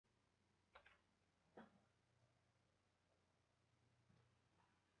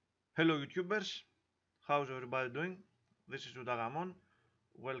Hello YouTubers, how's everybody doing? This is Udagamon.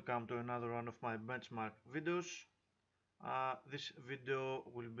 Welcome to another one of my benchmark videos. This video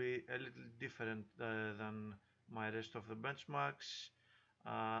will be a little different than my rest of the benchmarks.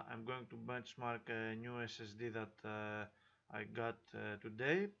 I'm going to benchmark a new SSD that I got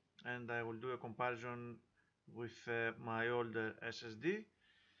today, and I will do a comparison with my older SSD.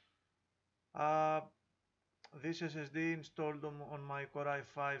 Uh, this SSD installed on my Core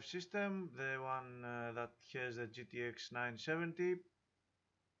i5 system, the one that has the GTX 970.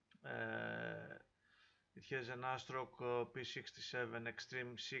 Uh, it has an Asrock P67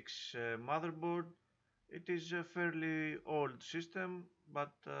 Extreme 6 motherboard. It is a fairly old system,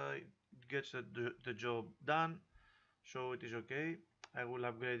 but it gets the job done, so it is okay. I will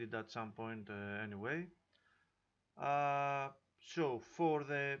upgrade it at some point anyway. So for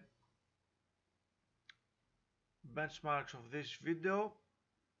the benchmarks of this video,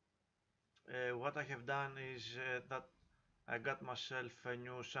 what I have done is that I got myself a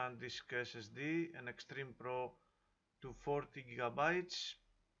new Sandsik SSD, an Extreme Pro to 40 gigabytes.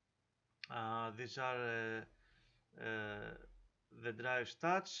 These are the drive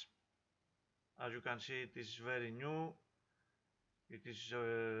stats. As you can see, it is very new. It is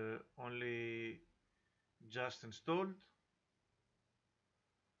only just installed.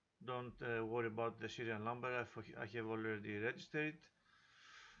 Don't worry about the serial number. I have already registered.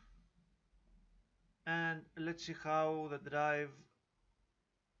 And let's see how the drive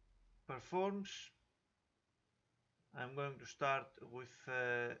performs. I'm going to start with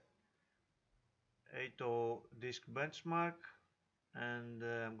 8.0 disk benchmark, and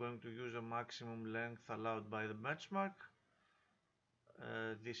I'm going to use a maximum length allowed by the benchmark.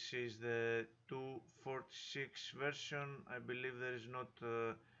 This is the 246 version. I believe there is not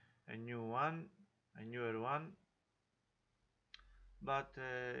a newer one, but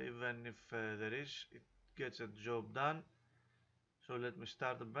even if there is, it gets a job done. So let me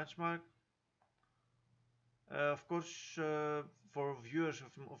start the benchmark. Of course, for viewers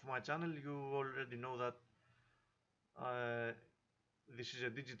of my channel, you already know that this is a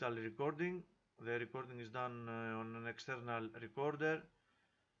digital recording. The recording is done on an external recorder.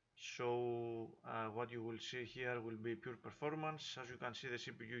 So what you will see here will be pure performance. As you can see, the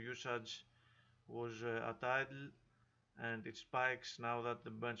CPU usage was at idle, and it spikes now that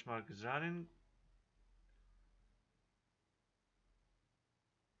the benchmark is running.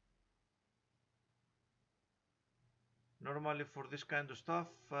 Normally for this kind of stuff,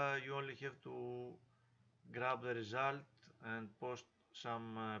 you only have to grab the result and post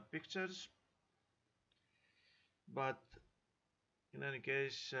some pictures, but in any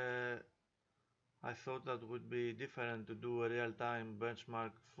case, I thought that would be different to do a real-time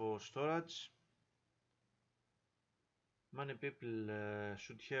benchmark for storage. Many people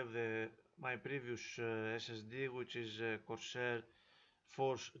should have my previous SSD, which is Corsair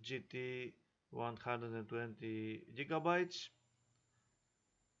Force GT 120 gigabytes.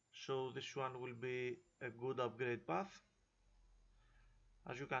 So this one will be a good upgrade path.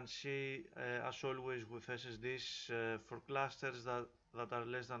 As you can see, as always with SSDs, for clusters that are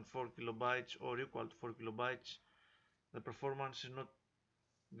less than 4 kilobytes or equal to 4 kilobytes, the performance is not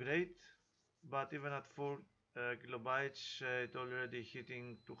great, but even at 4 kilobytes, it already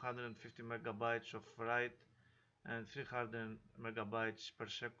hitting 250 megabytes of write and 300 megabytes per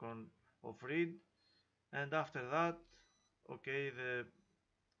second of read. And after that, okay,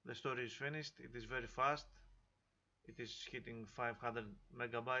 the story is finished. It is very fast. It is hitting 500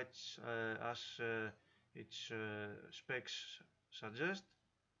 megabytes as its specs suggest.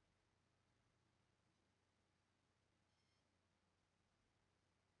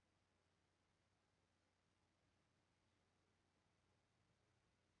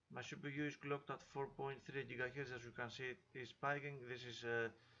 My CPU is clocked at 4.3 GHz. As you can see, it is spiking. This is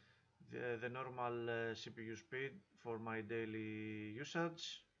the normal CPU speed for my daily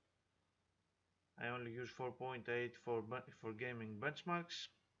usage. I only use 4.8 for gaming benchmarks.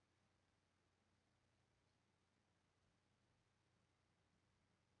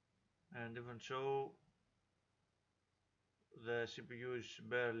 And even so, the CPU is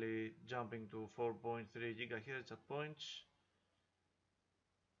barely jumping to 4.3 GHz at points.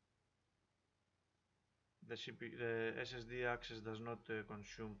 The SSD access does not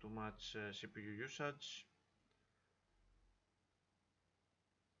consume too much CPU usage.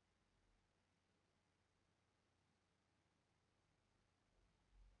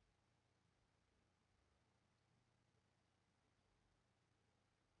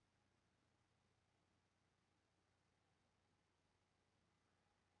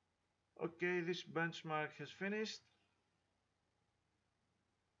 Okay, this benchmark has finished.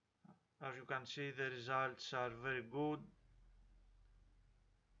 As you can see, the results are very good.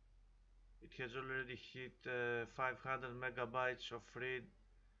 It has already hit 500 megabytes of read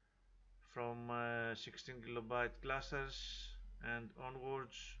from 16 kilobyte clusters and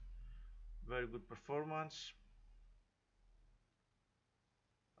onwards. Very good performance.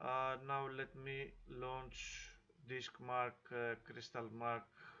 Now let me launch Crystal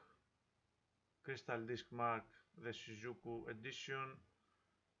Disk Mark, the Shizuku edition.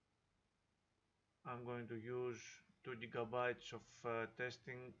 I'm going to use 2 gigabytes of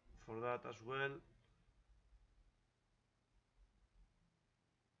testing for that as well.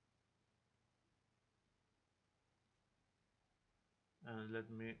 And let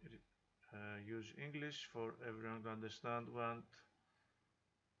me use English for everyone to understand what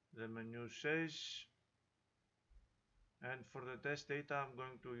the menu says. And for the test data, I'm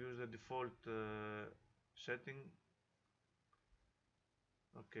going to use the default setting.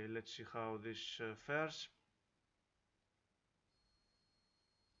 Okay, let's see how this fares.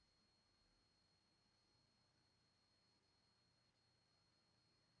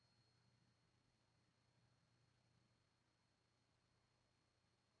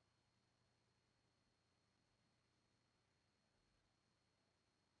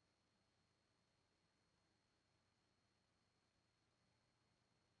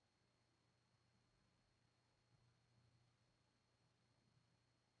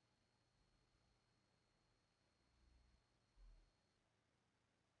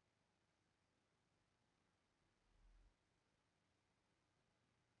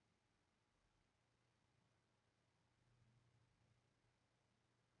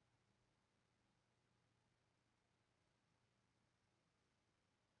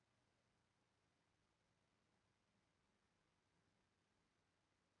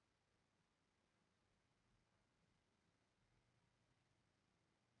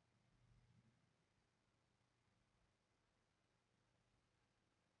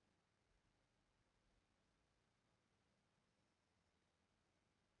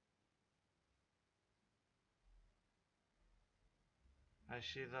 I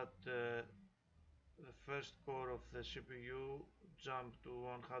see that the first core of the CPU jumped to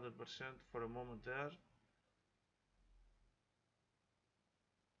 100% for a moment there.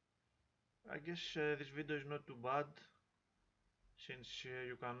 I guess this video is not too bad, since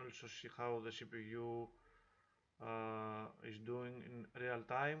you can also see how the CPU is doing in real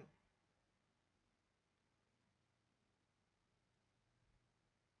time.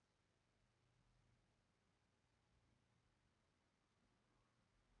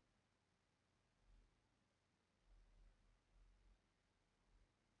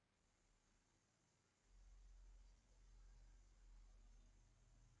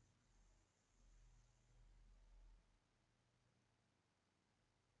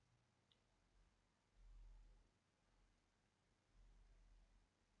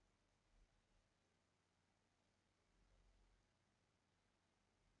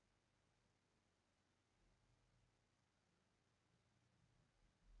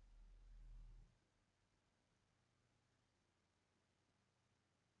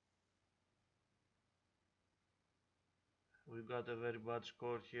 We got a very bad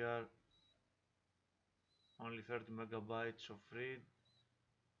score here, only 30 megabytes of read.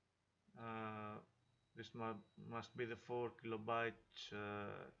 This must be the 4 kilobyte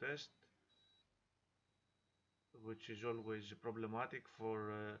test, which is always problematic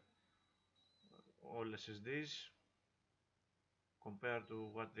for all SSDs compared to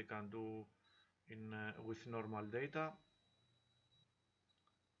what they can do in with normal data.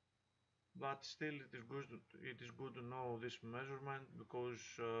 But still, it is good to know this measurement, because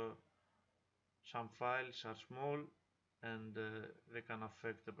some files are small and they can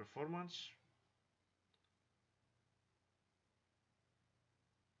affect the performance.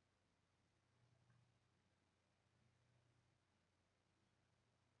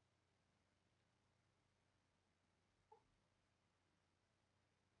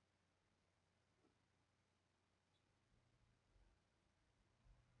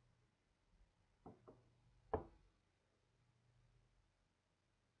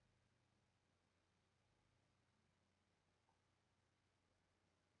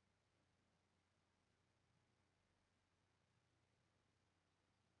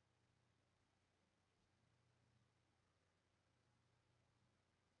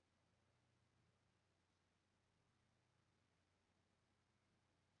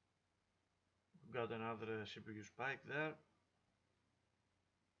 Got another CPU spike there.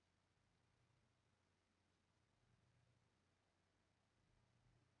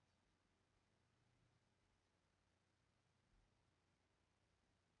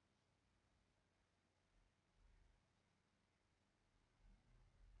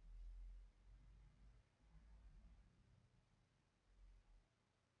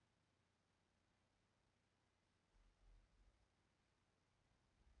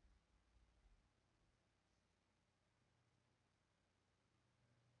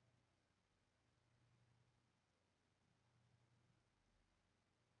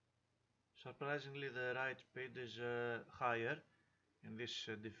 Surprisingly, the write speed is higher in this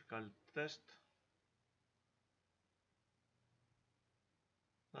difficult test.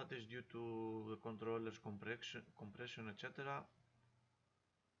 That is due to the controller's compression, etc.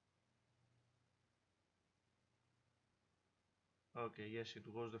 Okay, yes, it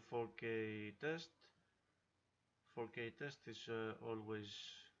was the 4K test. 4K test is always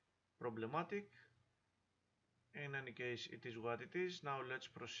problematic. In any case, it is what it is. Now let's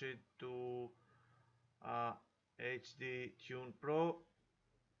proceed to HD Tune Pro.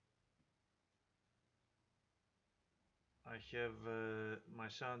 I have my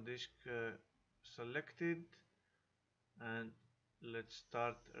Sandsik selected, and let's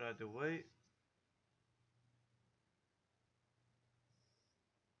start right away.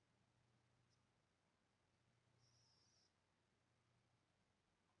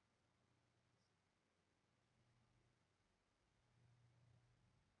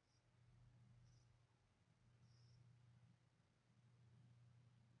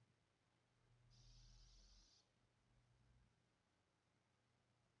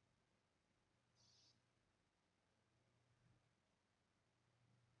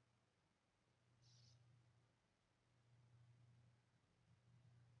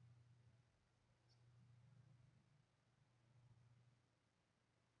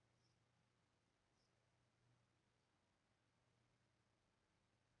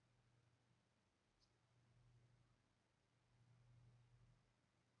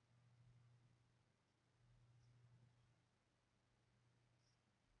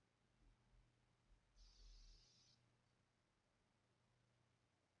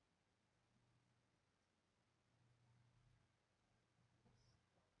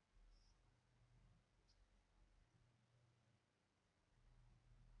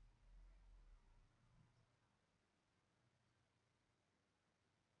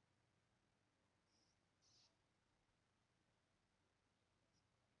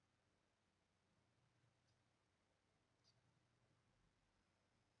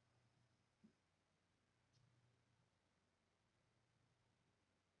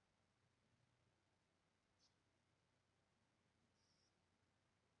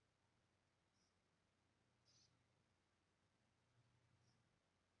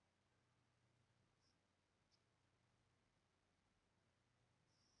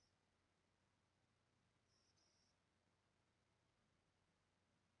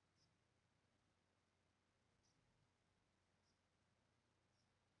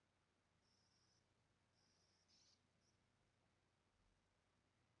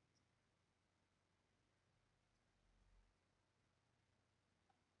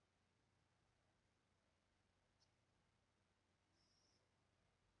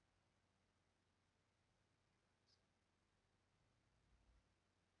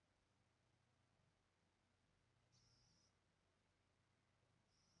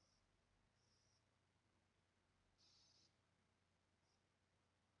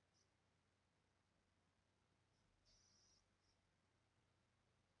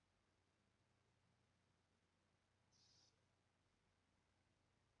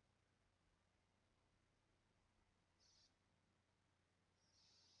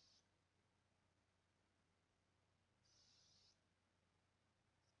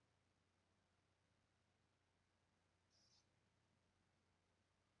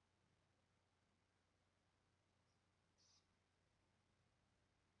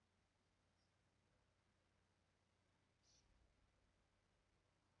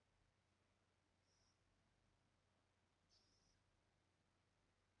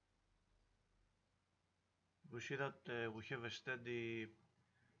 We see that we have a steady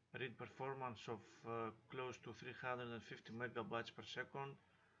read performance of close to 350 megabytes per second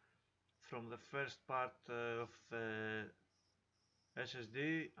from the first part of the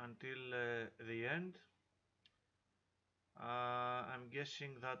SSD until the end. I'm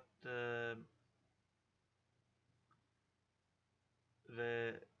guessing that the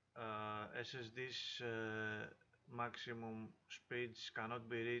SSD's maximum speeds cannot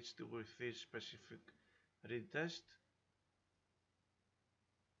be reached with this specific read test.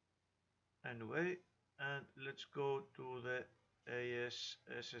 Anyway, and let's go to the AS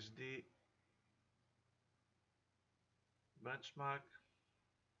SSD benchmark.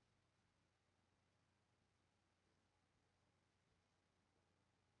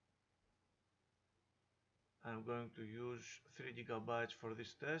 I'm going to use 3 gigabytes for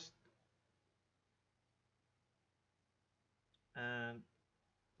this test, and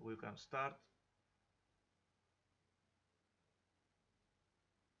we can start.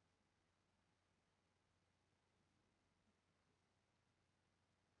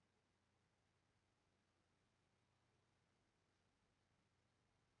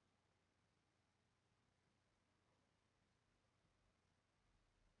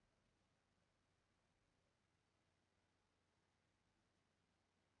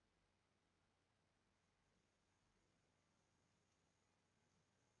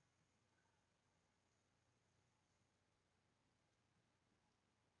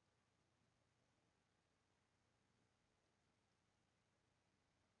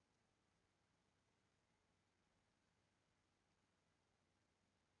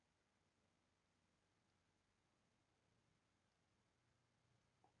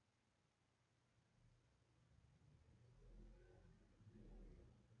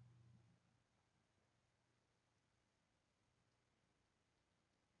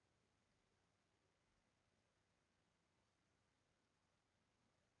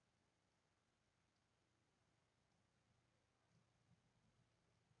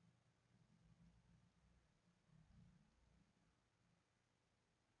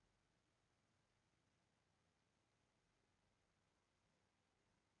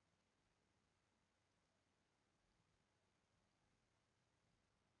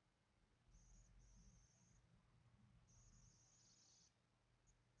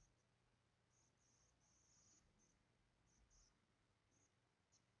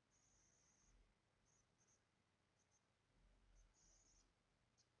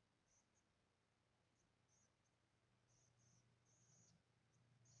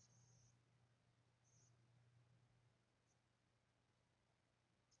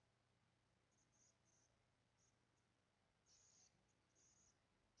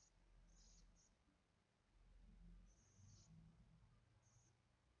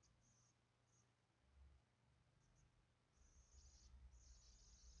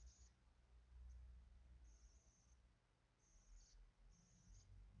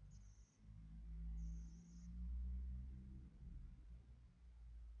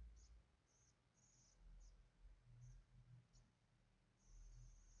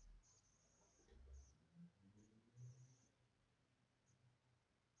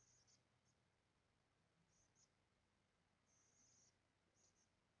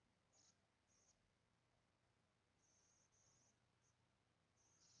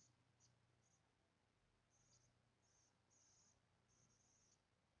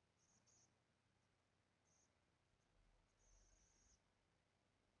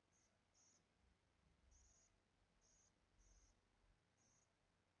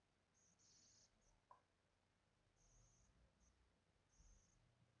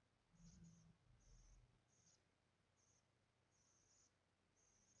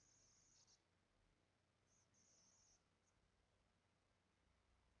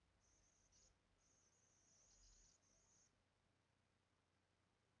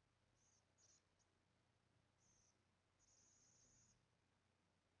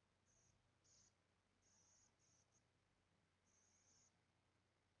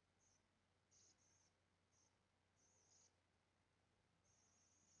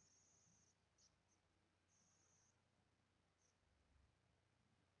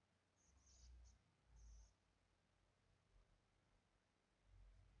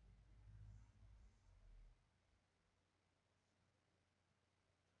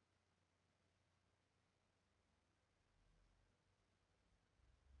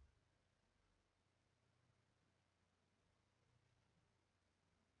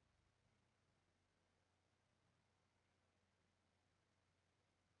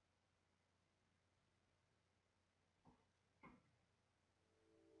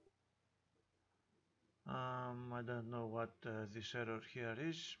 I don't know what this error here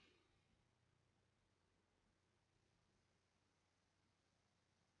is.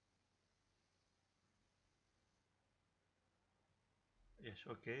 Yes,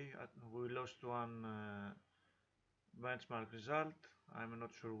 okay, we lost one benchmark result. I'm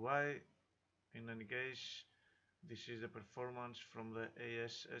not sure why. In any case, this is the performance from the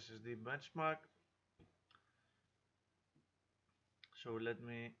AS SSD benchmark. So let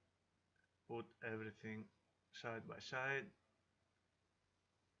me put everything side by side.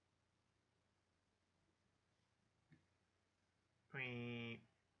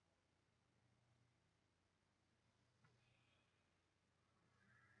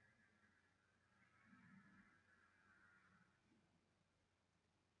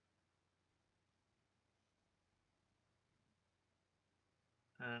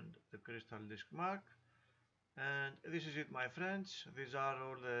 And the crystal disk mark. And this is it, my friends. These are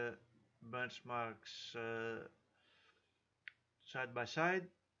all the benchmarks side by side.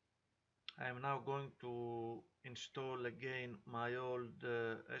 I am now going to install again my old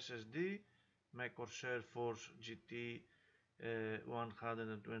SSD, my Corsair Force GT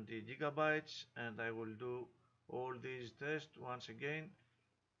 120 gigabytes, and I will do all these tests once again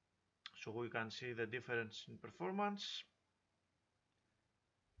so we can see the difference in performance.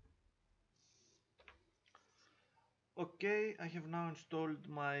 Okay, I have now installed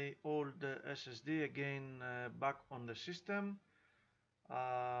my old SSD again back on the system.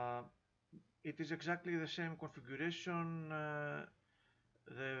 It is exactly the same configuration.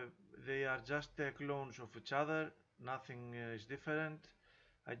 They are just clones of each other. Nothing is different.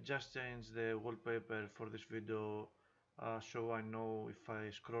 I just changed the wallpaper for this video so I know if I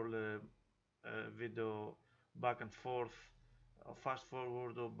scroll a video back and forth, fast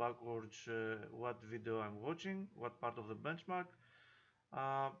forward or backwards, what video I'm watching, what part of the benchmark.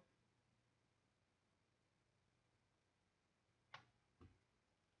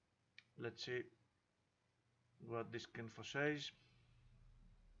 Let's see what this info says.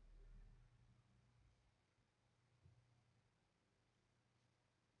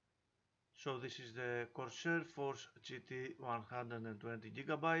 So this is the Corsair Force GT 120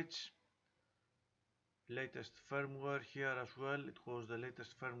 gigabytes. Latest firmware here as well. It was the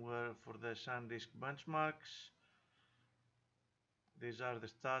latest firmware for the Sandsik benchmarks. These are the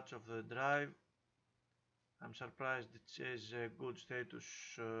stats of the drive. I'm surprised it says good status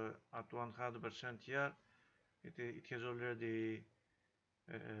at 100% here. It has already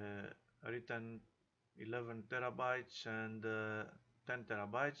written 11 terabytes and 10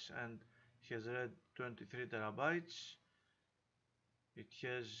 terabytes, and it has read 23 terabytes. It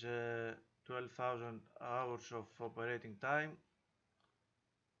has 12,000 hours of operating time,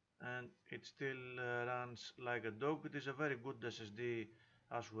 and it still runs like a dog. It is a very good SSD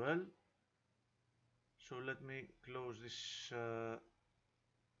as well. So let me close this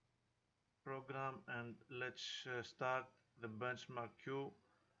program and let's start the benchmark queue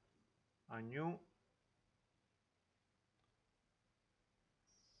anew.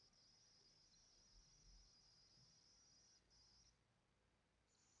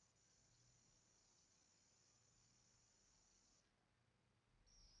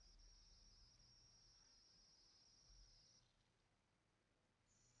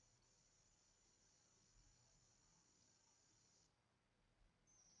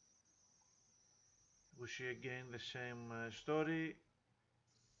 We see again the same story.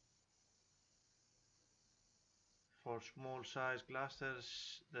 For small size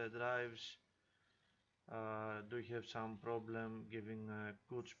clusters, the drives do have some problem giving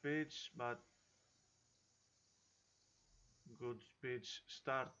good speeds, but good speeds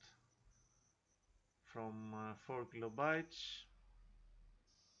start from 4 kilobytes.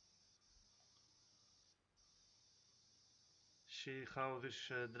 See how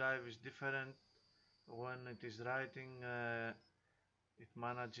this drive is different. When it is writing, it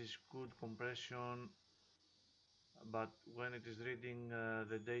manages good compression, but when it is reading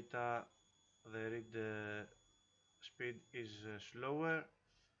the data, the read speed is slower.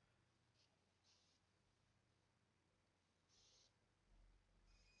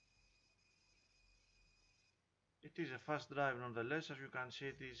 It is a fast drive nonetheless. As you can see,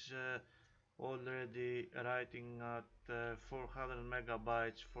 it is already writing at 400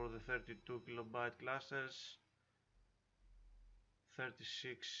 megabytes for the 32 kilobyte clusters,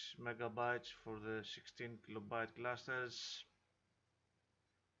 36 megabytes for the 16 kilobyte clusters,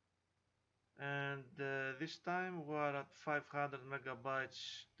 and this time we are at 500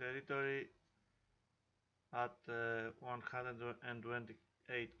 megabytes territory at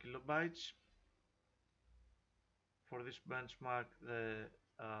 128 kilobytes. For this benchmark, the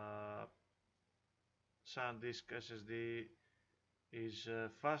Sandsik SSD is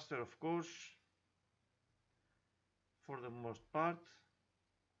faster, of course, for the most part,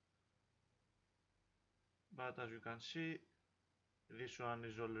 but as you can see, this one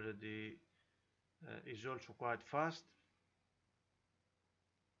is already is also quite fast.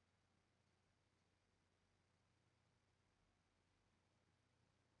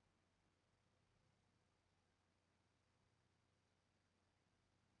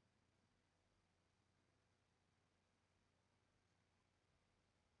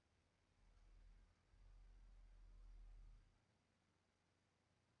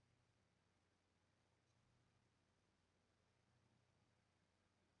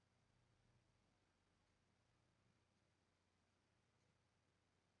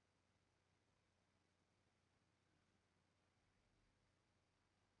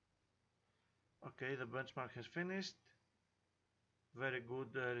 Okay, the benchmark has finished. Very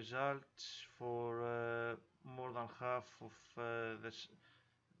good results for more than half of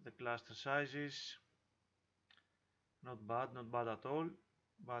the cluster sizes. Not bad at all,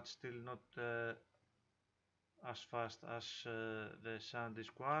 but still not as fast as the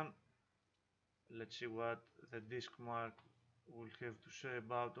SanDisk one. Let's see what the disk mark will have to say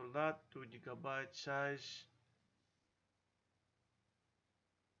about all that. 2 gigabyte size.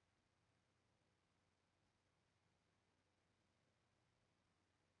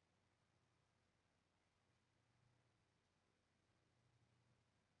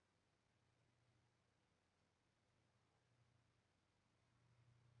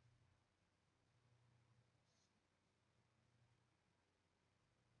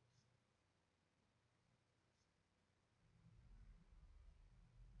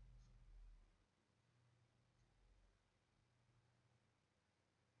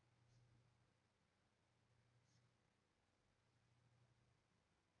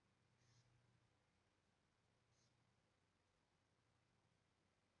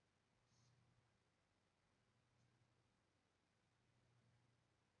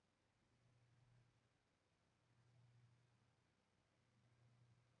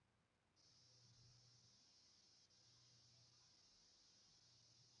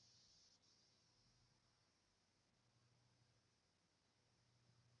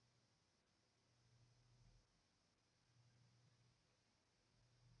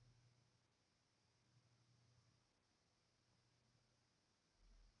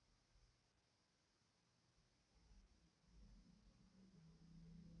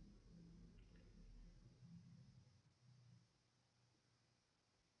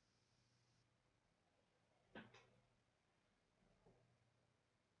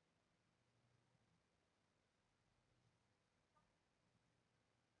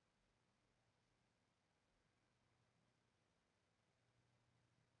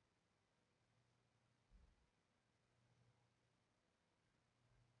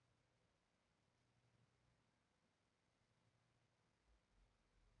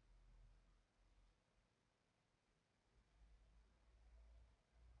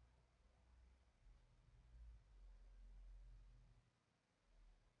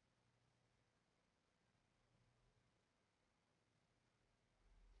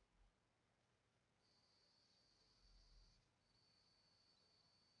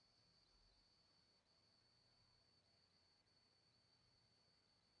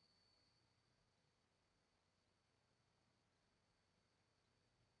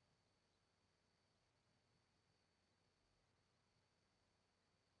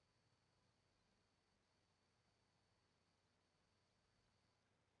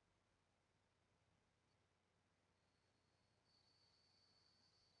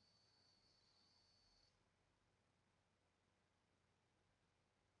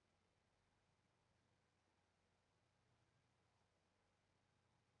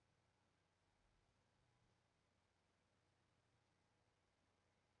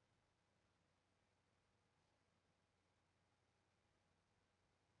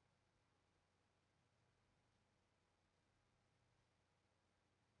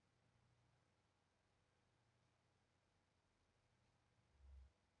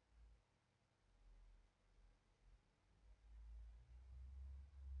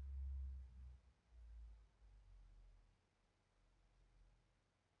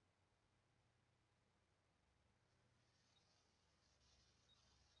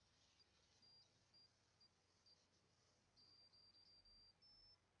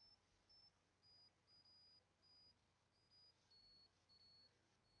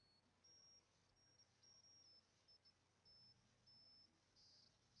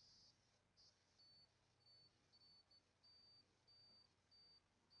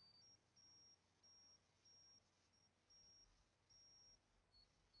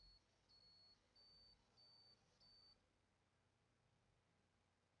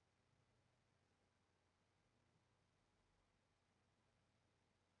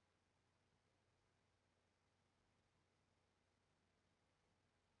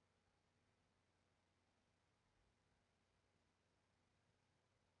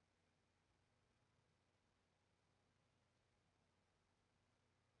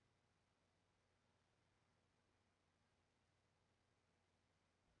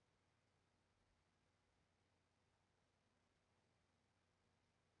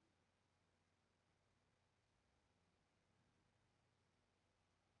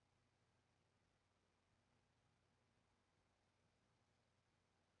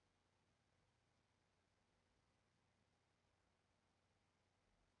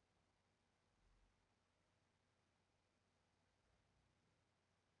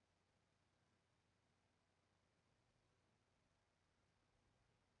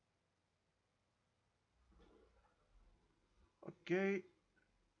 okay.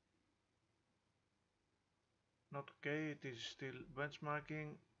 Not okay, it is still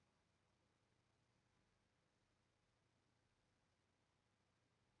benchmarking.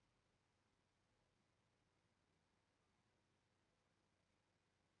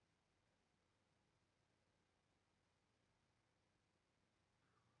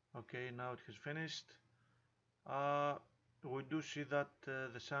 Okay, now it has finished. We do see that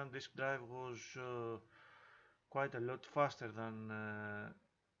the SanDisk drive was quite a lot faster than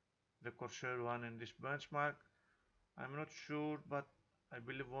the Corsair one in this benchmark. I'm not sure, but I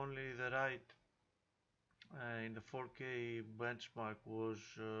believe only the write in the 4K benchmark was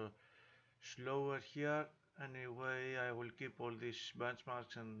slower here. Anyway, I will keep all these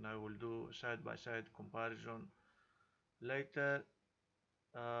benchmarks and I will do side-by-side comparison later.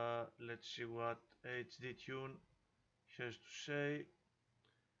 Let's see what HD Tune has to say.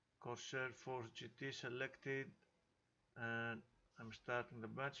 Corsair Force GT selected and I'm starting the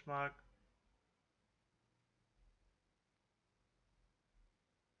benchmark.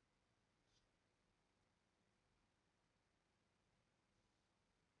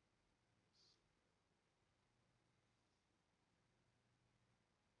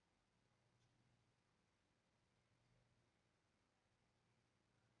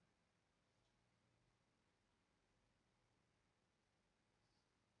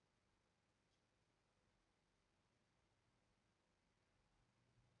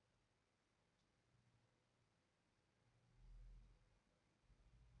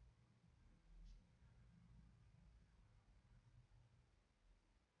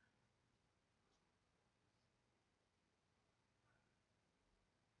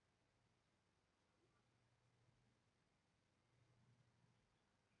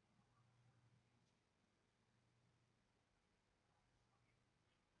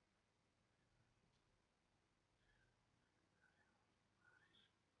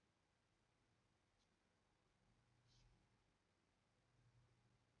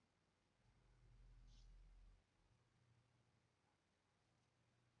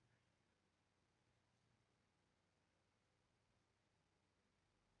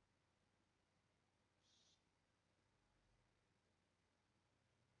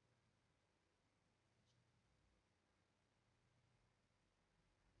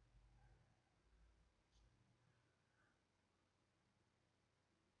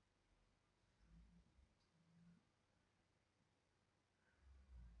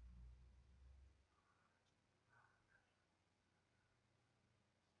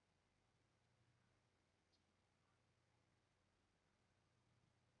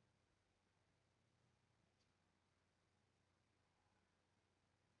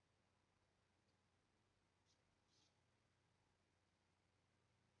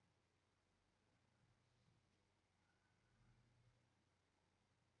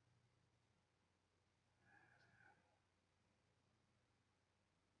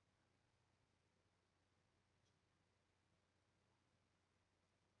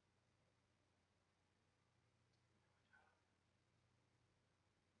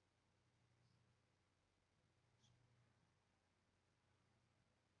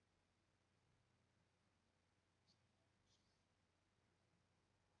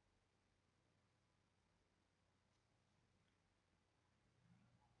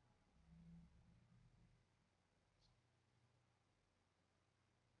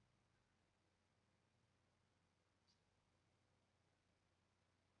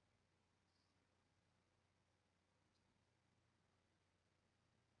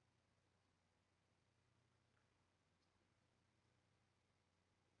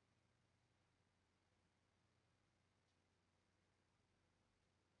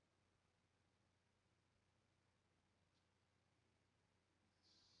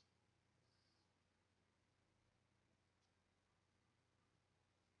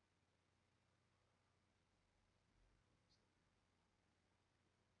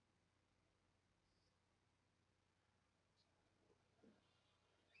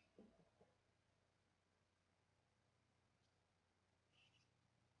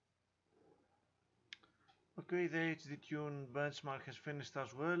 Okay, the HD Tune benchmark has finished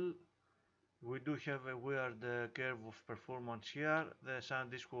as well. We do have a weird curve of performance here. The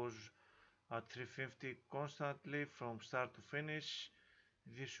SanDisk was at 350 constantly from start to finish.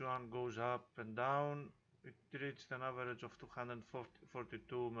 This one goes up and down. It reached an average of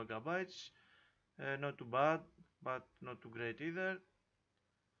 242 megabytes. Not too bad, but not too great either.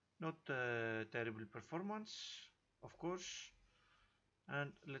 Not terrible performance, of course.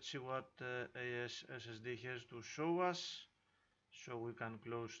 And let's see what AS SSD has to show us, so we can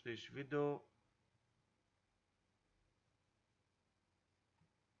close this video.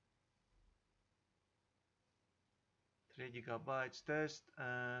 3 gigabytes test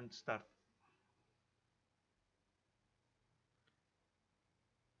and start.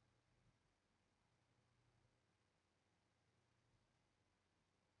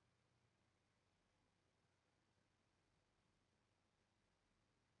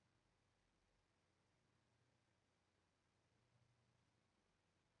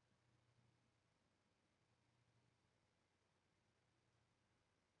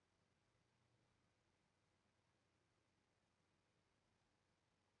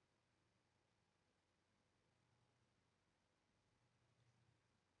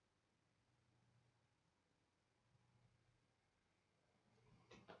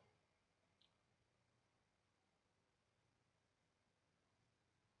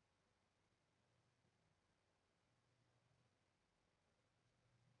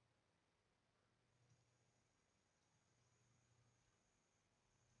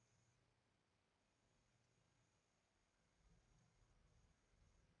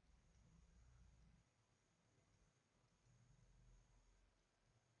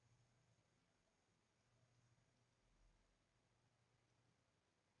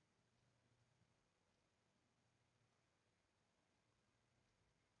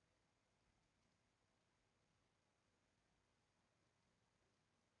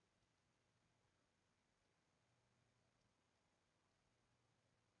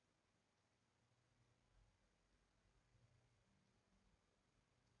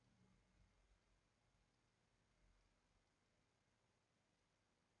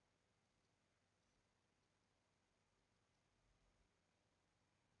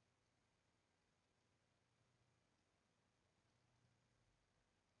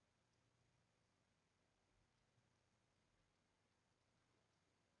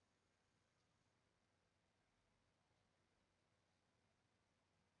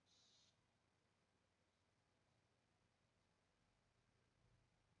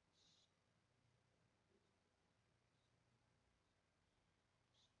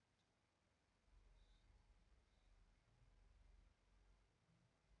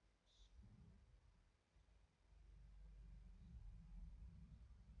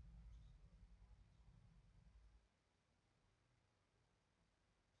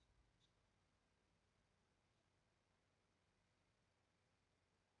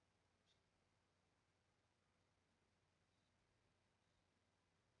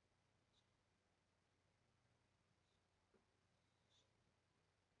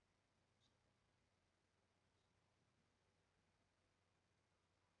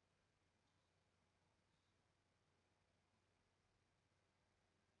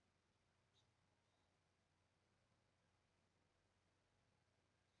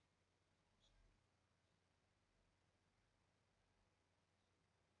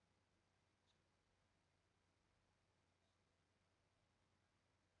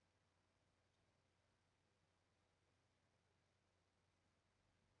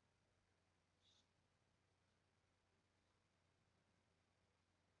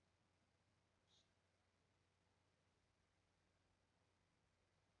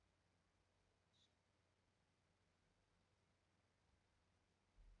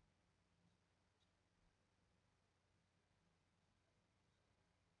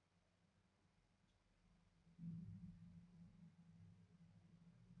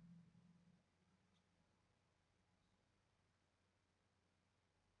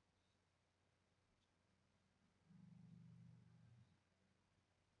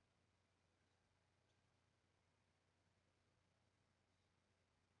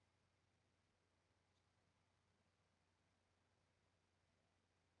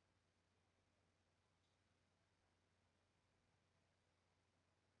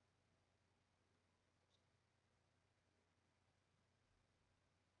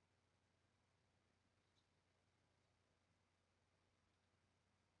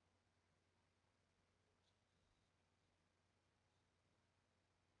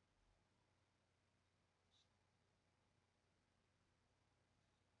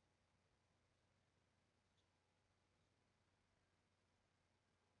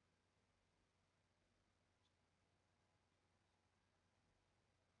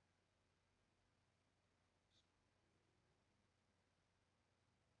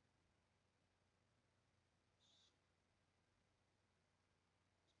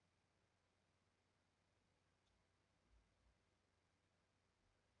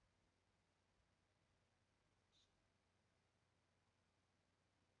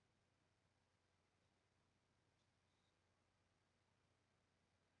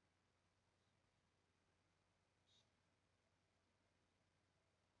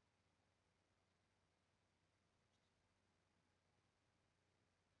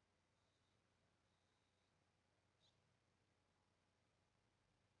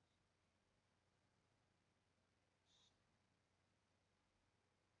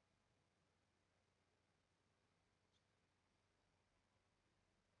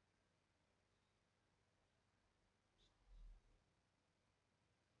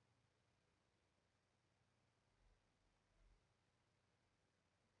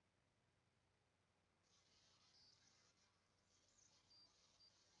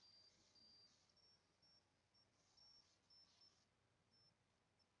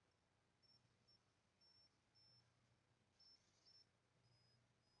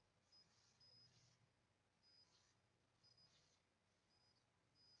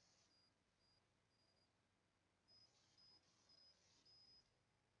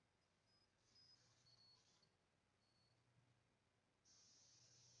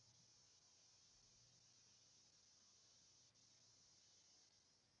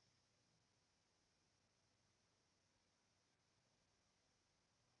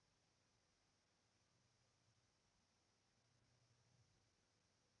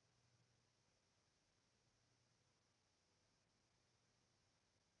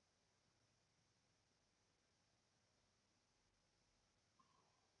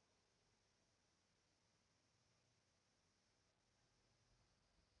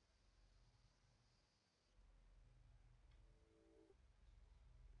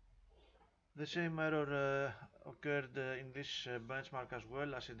 The same error occurred in this benchmark as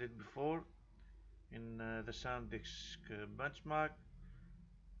well as it did before in the Sandsik benchmark.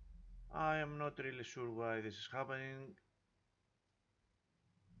 I am not really sure why this is happening,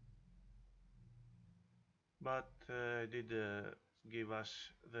 but it did give us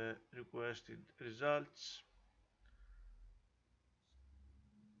the requested results.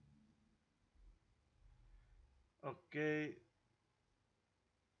 Okay,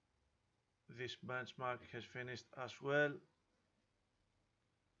 this benchmark has finished as well.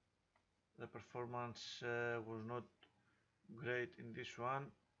 The performance was not great in this one.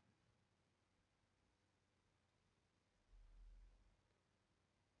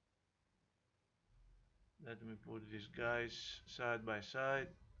 Let me put these guys side by side.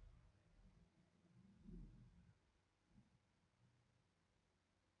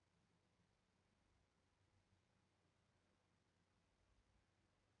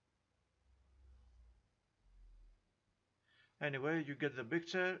 Anyway, you get the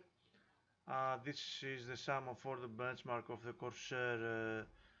picture. This is the sum of all the benchmark of the Corsair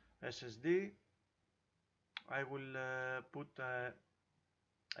SSD. I will put a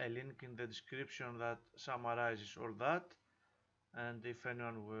link in the description that summarizes all that, and if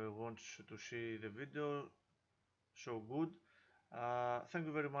anyone wants to see the video, so good. Thank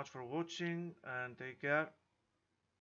you very much for watching and take care.